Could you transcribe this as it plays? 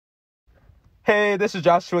Hey, this is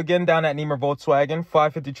Joshua again down at Nemer Volkswagen,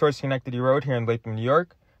 550 Choice Schenectady Road here in Latham, New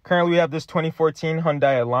York. Currently, we have this 2014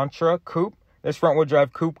 Hyundai Elantra Coupe. This front-wheel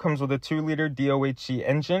drive coupe comes with a 2-liter DOHC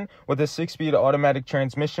engine with a 6-speed automatic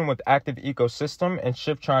transmission with active ecosystem and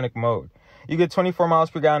Shiftronic mode. You get 24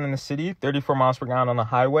 miles per gallon in the city, 34 miles per gallon on the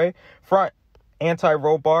highway. Front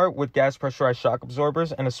anti-roll bar with gas pressurized shock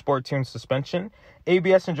absorbers and a sport-tuned suspension.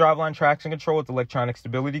 ABS and driveline traction control with electronic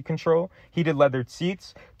stability control. Heated leathered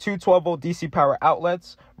seats. 2 12-volt DC power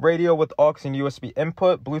outlets. Radio with aux and USB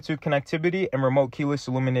input. Bluetooth connectivity and remote keyless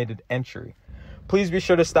illuminated entry. Please be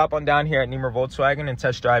sure to stop on down here at Nemer Volkswagen and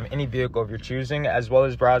test drive any vehicle of your choosing, as well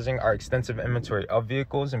as browsing our extensive inventory of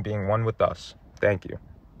vehicles and being one with us. Thank you.